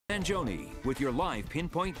Mangione with your live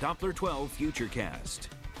Pinpoint Doppler 12 Futurecast.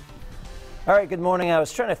 All right, good morning. I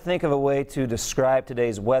was trying to think of a way to describe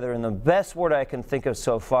today's weather, and the best word I can think of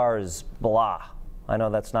so far is blah. I know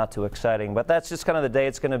that's not too exciting, but that's just kind of the day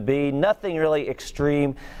it's going to be. Nothing really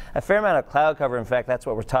extreme. A fair amount of cloud cover. In fact, that's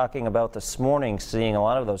what we're talking about this morning, seeing a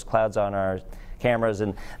lot of those clouds on our cameras,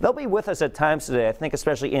 and they'll be with us at times today. I think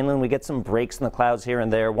especially inland we get some breaks in the clouds here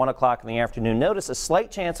and there. 1 o'clock in the afternoon, notice a slight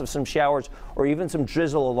chance of some showers or even some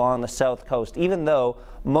drizzle along the south coast, even though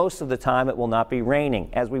most of the time it will not be raining.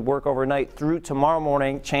 As we work overnight through tomorrow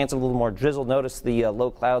morning, chance of a little more drizzle. Notice the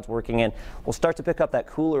low clouds working in. We'll start to pick up that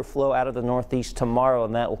cooler flow out of the northeast tomorrow,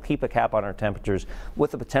 and that will keep a cap on our temperatures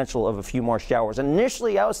with the potential of a few more showers.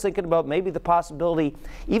 Initially, I was thinking about maybe the possibility,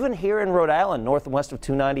 even here in Rhode Island, north and west of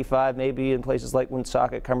 295, maybe in places like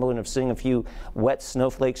Woonsocket, Cumberland, of seeing a few wet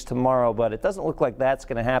snowflakes tomorrow, but it doesn't look like that's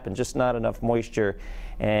going to happen. Just not enough moisture.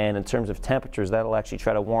 And in terms of temperatures, that'll actually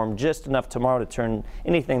try to warm just enough tomorrow to turn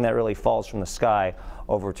anything that really falls from the sky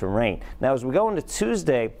over to rain. Now, as we go into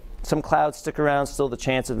Tuesday, some clouds stick around, still the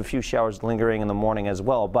chance of a few showers lingering in the morning as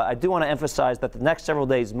well. But I do want to emphasize that the next several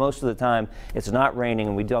days, most of the time, it's not raining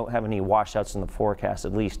and we don't have any washouts in the forecast,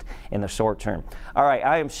 at least in the short term. All right,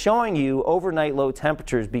 I am showing you overnight low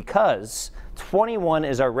temperatures because 21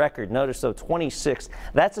 is our record. Notice though 26,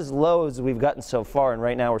 that's as low as we've gotten so far, and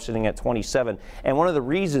right now we're sitting at 27. And one of the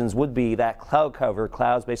reasons would be that cloud cover.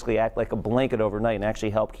 Clouds basically act like a blanket overnight and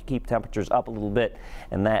actually help keep temperatures up a little bit,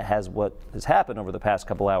 and that has what has happened over the past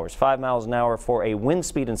couple hours. 5 miles an hour for a wind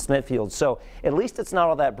speed in Smithfield, so at least it's not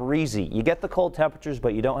all that breezy. You get the cold temperatures,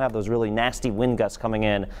 but you don't have those really nasty wind gusts coming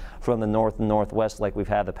in from the north and northwest like we've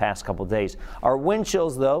had the past couple days. Our wind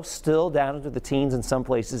chills though still down into the teens in some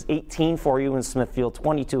places. 18 for you in Smithfield,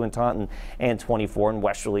 22 in Taunton, and 24 in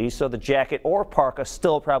Westerly. So the jacket or parka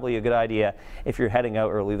still probably a good idea if you're heading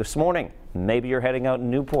out early this morning. Maybe you're heading out in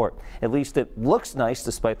Newport. At least it looks nice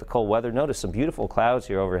despite the cold weather. Notice some beautiful clouds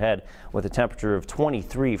here overhead with a temperature of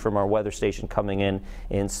 23 from our weather station coming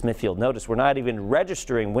in Smithfield. Notice we're not even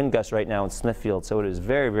registering wind gusts right now in Smithfield, so it is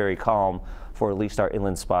very, very calm for at least our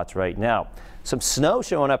inland spots right now. Some snow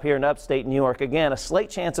showing up here in upstate New York. Again, a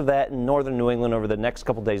slight chance of that in northern New England over the next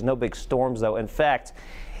couple days. No big storms though. In fact,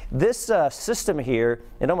 this system here,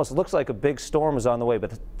 it almost looks like a big storm is on the way,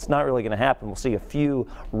 but it's not really going to happen. We'll see a few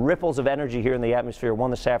ripples of energy here in the atmosphere,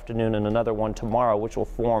 one this afternoon and another one tomorrow, which will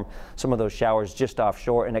form some of those showers just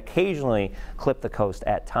offshore and occasionally clip the coast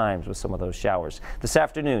at times with some of those showers. This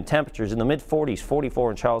afternoon, temperatures in the mid-40s,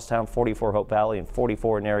 44 in Charlestown, 44 Hope Valley, and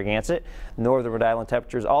 44 in Narragansett. Northern Rhode Island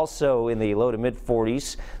temperatures also in the low to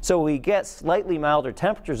mid-40s. So we get slightly milder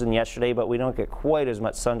temperatures than yesterday, but we don't get quite as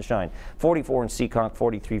much sunshine. 44 in Seekonk,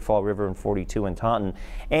 43 Fall River, and 42 in Taunton.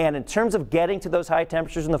 And in terms of getting to those high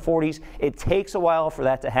temperatures in the 40s, it takes a while for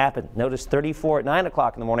that to happen. Notice 34 at 9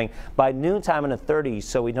 o'clock in the morning. By noontime in the 30s,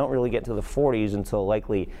 so we don't really get to the 40s until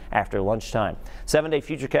likely after lunchtime. 7-day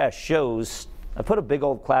Futurecast shows I put a big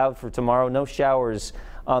old cloud for tomorrow. No showers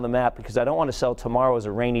on the map because I don't want to sell tomorrow as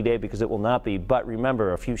a rainy day because it will not be. But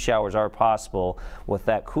remember, a few showers are possible with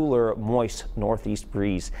that cooler, moist northeast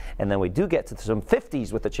breeze. And then we do get to some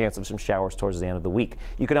 50s with the chance of some showers towards the end of the week.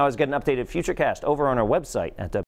 You can always get an updated Futurecast over on our website at